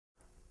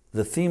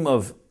The theme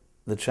of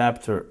the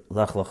chapter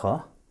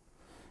Leha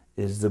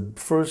is the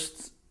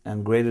first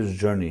and greatest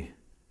journey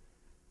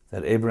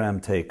that Abraham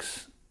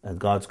takes at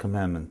God's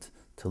commandment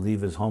to leave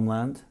his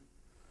homeland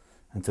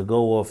and to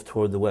go off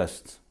toward the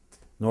west,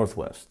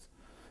 northwest,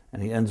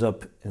 and he ends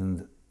up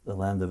in the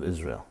land of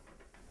Israel.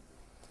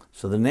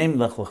 So the name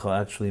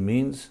Leha actually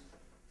means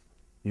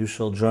you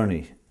shall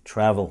journey,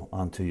 travel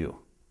unto you.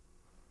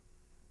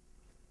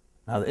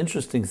 Now the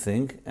interesting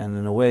thing, and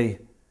in a way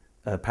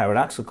a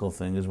paradoxical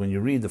thing, is when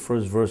you read the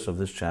first verse of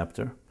this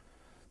chapter,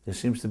 there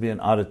seems to be an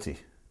oddity.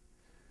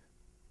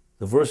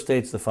 The verse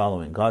states the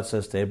following. God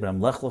says to Abraham,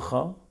 Lech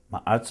lecha,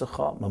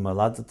 ma'artzecha,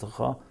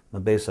 ma'moladetecha,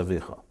 ma'beis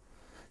avicha.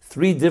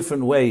 3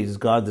 different ways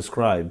God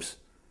describes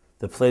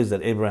the place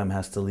that Abraham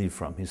has to leave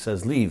from. He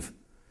says, leave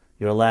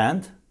your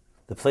land,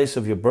 the place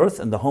of your birth,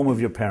 and the home of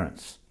your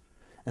parents.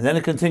 And then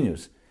it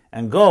continues,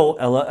 and go,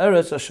 ela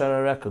eretz asher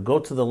areka, go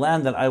to the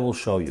land that I will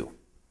show you.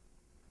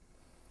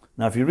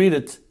 Now if you read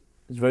it,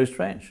 it's very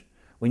strange.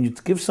 When you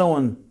give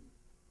someone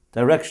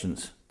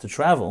directions to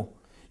travel,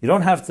 you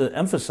don't have to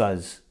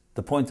emphasize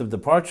the point of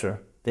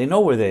departure. They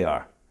know where they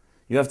are.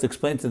 You have to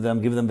explain to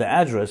them, give them the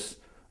address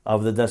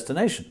of the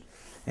destination.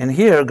 And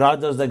here,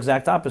 God does the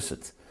exact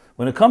opposite.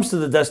 When it comes to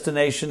the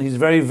destination, He's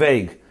very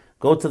vague.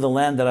 Go to the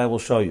land that I will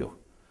show you.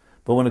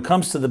 But when it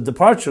comes to the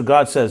departure,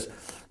 God says,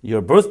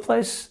 your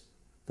birthplace,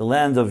 the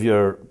land of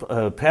your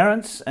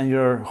parents, and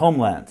your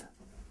homeland.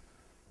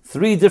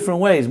 3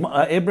 different ways.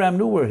 Abraham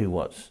knew where he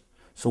was.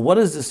 So what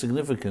is the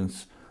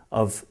significance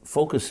of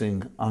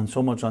focusing on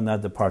so much on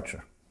that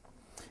departure?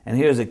 And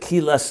here's a key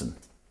lesson.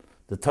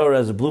 The Torah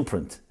as a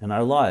blueprint in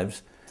our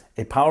lives,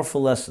 a powerful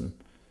lesson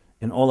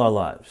in all our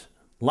lives.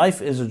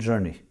 Life is a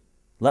journey.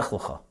 Lech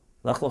lecha.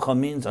 Lech lecha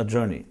means a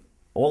journey.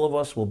 All of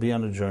us will be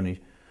on a journey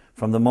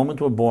from the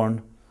moment we're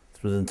born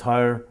through the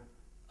entire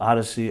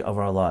odyssey of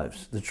our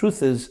lives. The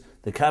truth is,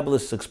 the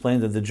Kabbalists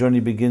explain that the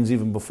journey begins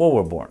even before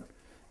we're born.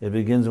 It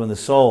begins when the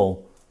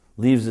soul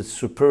leaves its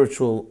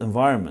spiritual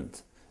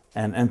environment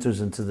and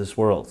enters into this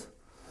world.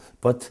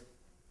 But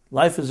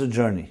life is a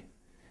journey.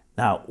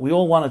 Now, we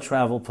all want to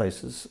travel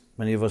places.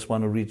 Many of us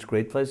want to reach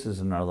great places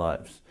in our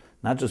lives,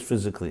 not just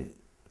physically,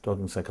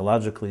 talking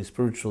psychologically,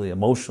 spiritually,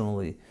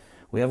 emotionally.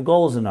 We have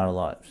goals in our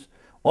lives.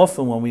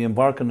 Often when we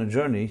embark on a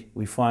journey,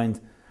 we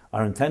find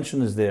our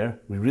intention is there,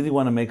 we really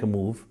want to make a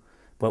move,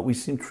 but we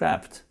seem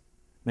trapped.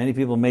 Many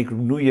people make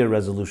New Year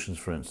resolutions,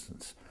 for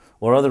instance,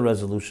 or other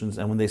resolutions,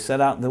 and when they set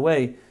out in the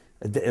way,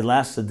 it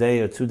lasts a day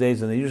or 2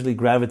 days, and they usually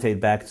gravitate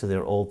back to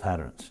their old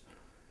patterns.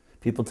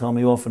 People tell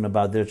me often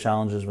about their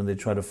challenges when they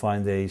try to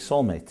find a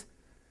soulmate.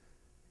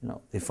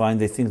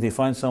 They think they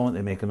find someone,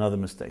 they make another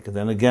mistake, and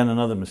then again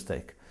another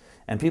mistake.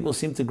 And people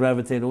seem to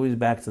gravitate always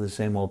back to the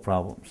same old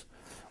problems.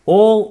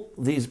 All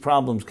these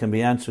problems can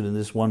be answered in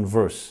this one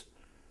verse.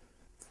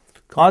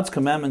 God's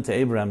commandment to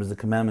Abraham is the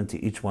commandment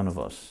to each one of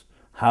us,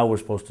 how we're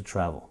supposed to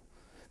travel.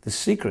 The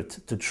secret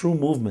to true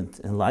movement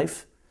in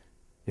life,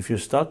 if you're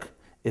stuck,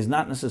 is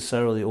not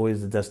necessarily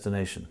always the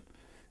destination.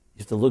 You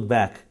have to look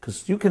back,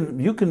 because you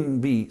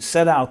can be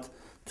set out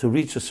to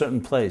reach a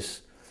certain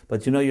place,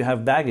 but you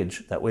have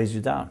baggage that weighs you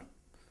down.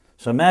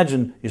 So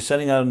imagine you're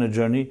setting out on a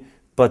journey,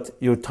 but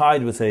you're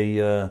tied with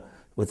a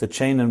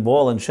chain and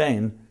ball and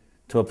chain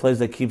to a place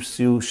that keeps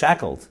you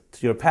shackled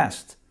to your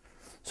past.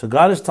 So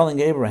God is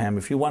telling Abraham,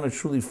 if you want to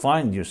truly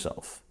find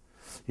yourself,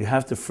 you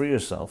have to free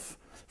yourself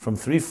from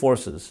 3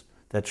 forces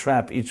that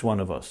trap each one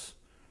of us.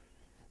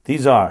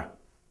 These are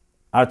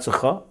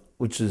Artzecha,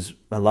 which is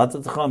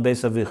Ma'moladetecha and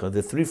Beis Avicha,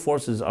 the 3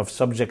 forces of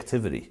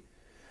subjectivity.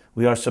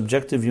 We are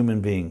subjective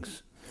human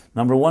beings.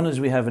 Number 1 is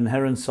we have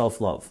inherent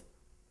self-love.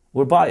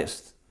 We're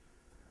biased.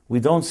 We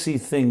don't see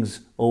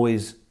things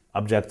always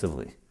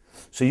objectively.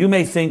 So you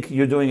may think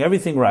you're doing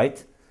everything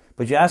right,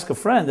 but you ask a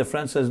friend, the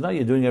friend says, no,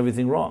 you're doing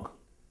everything wrong.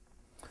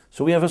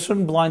 So we have a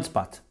certain blind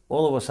spot.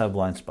 All of us have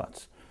blind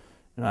spots.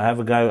 I have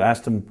a guy who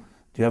asked him,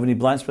 do you have any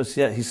blind spots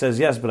yet? He says,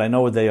 yes, but I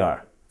know what they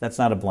are. That's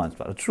not a blind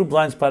spot. A true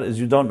blind spot is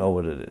you don't know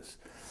what it is.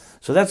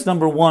 So that's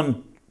number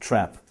 1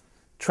 trap.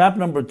 Trap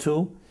number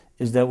 2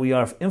 is that we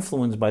are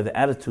influenced by the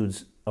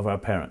attitudes of our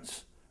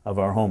parents, of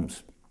our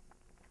homes.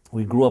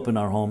 We grew up in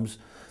our homes,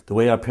 the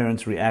way our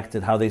parents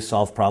reacted, how they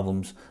solved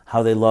problems,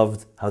 how they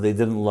loved, how they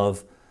didn't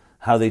love,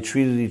 how they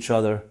treated each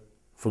other,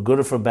 for good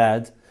or for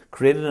bad,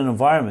 created an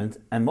environment,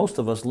 and most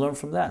of us learn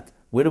from that.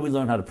 Where do we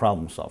learn how to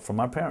problem solve? From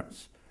our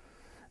parents.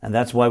 And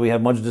that's why we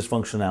have much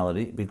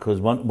dysfunctionality, because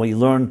when we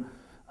learn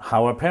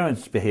how our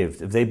parents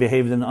behaved. If they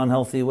behaved in an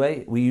unhealthy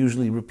way, we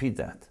usually repeat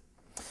that.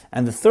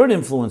 And the third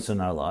influence in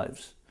our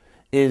lives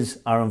is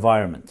our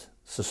environment,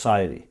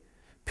 society,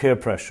 peer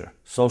pressure,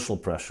 social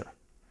pressure.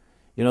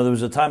 There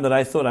was a time that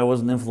I thought I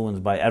wasn't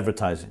influenced by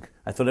advertising.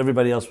 I thought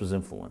everybody else was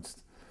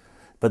influenced.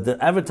 But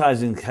the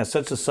advertising has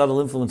such a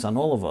subtle influence on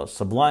all of us,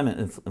 sublime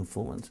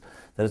influence,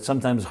 that it's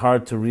sometimes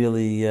hard to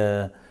really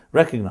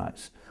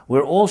recognize.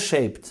 We're all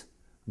shaped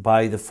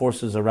by the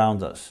forces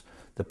around us.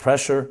 The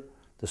pressure,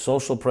 the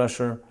social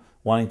pressure,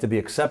 wanting to be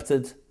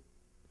accepted,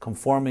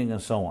 conforming, and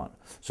so on.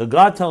 So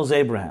God tells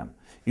Abraham,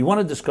 you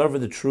want to discover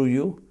the true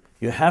you?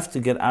 You have to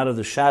get out of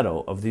the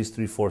shadow of these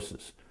three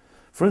forces.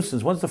 For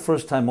instance, when's the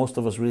first time most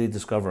of us really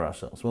discover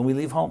ourselves? When we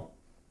leave home.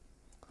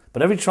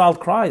 But every child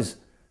cries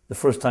the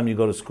first time you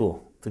go to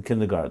school, to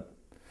kindergarten.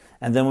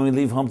 And then when we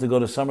leave home to go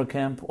to summer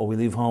camp, or we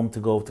leave home to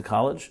go to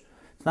college,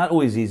 it's not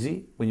always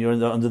easy. When you're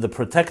under the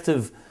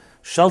protective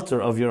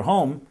shelter of your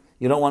home,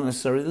 you don't want to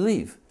necessarily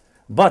leave.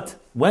 But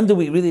when do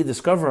we really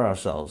discover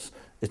ourselves?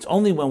 It's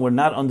only when we're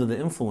not under the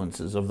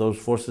influences of those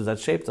forces that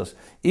shaped us,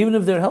 even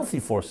if they're healthy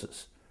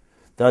forces.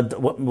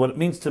 What it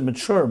means to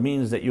mature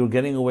means that you're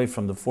getting away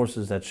from the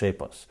forces that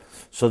shape us.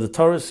 So the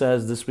Torah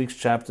says, this week's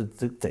chapter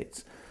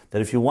dictates,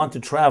 that if you want to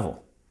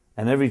travel,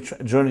 and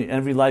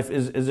every life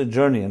is a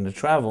journey and a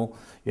travel,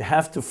 you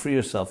have to free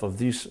yourself of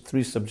these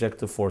three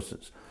subjective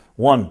forces.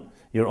 One,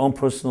 your own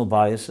personal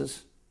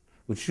biases,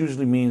 which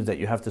usually means that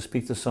you have to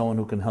speak to someone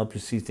who can help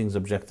you see things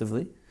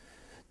objectively.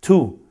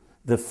 Two,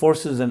 the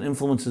forces and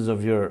influences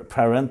of your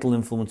parental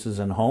influences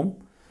and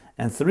home.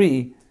 And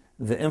three,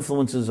 the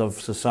influences of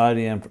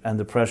society and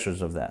the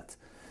pressures of that.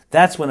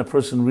 That's when a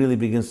person really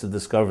begins to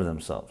discover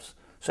themselves.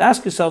 So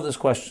ask yourself this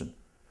question.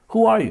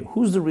 Who are you?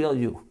 Who's the real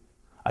you?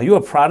 Are you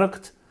a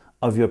product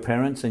of your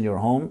parents and your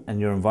home and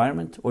your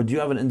environment? Or do you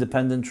have an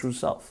independent true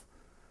self?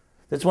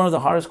 That's one of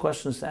the hardest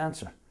questions to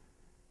answer.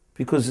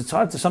 Because it's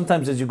hard to,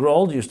 sometimes as you grow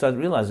older, you start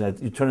realizing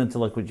that you turn into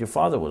like what your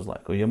father was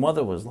like or your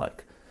mother was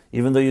like.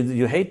 Even though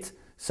you hate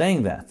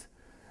saying that.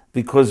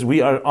 Because we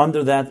are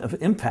under that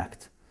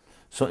impact.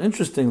 So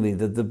interestingly,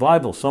 that the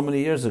Bible, so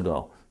many years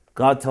ago,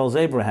 God tells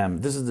Abraham,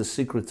 this is the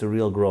secret to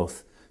real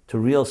growth, to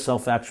real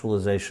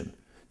self-actualization,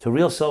 to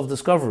real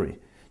self-discovery.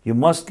 You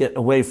must get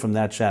away from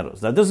that shadows.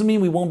 That doesn't mean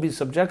we won't be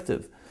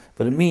subjective,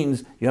 but it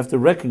means you have to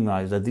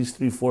recognize that these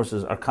three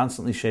forces are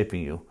constantly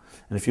shaping you.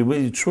 And if you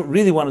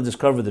really want to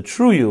discover the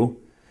true you,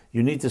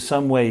 you need to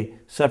some way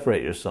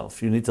separate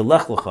yourself. You need to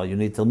leha, you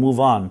need to move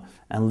on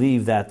and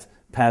leave that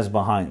past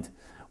behind.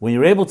 When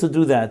you're able to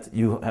do that,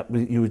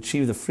 you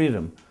achieve the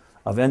freedom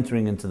of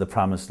entering into the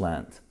promised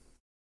land.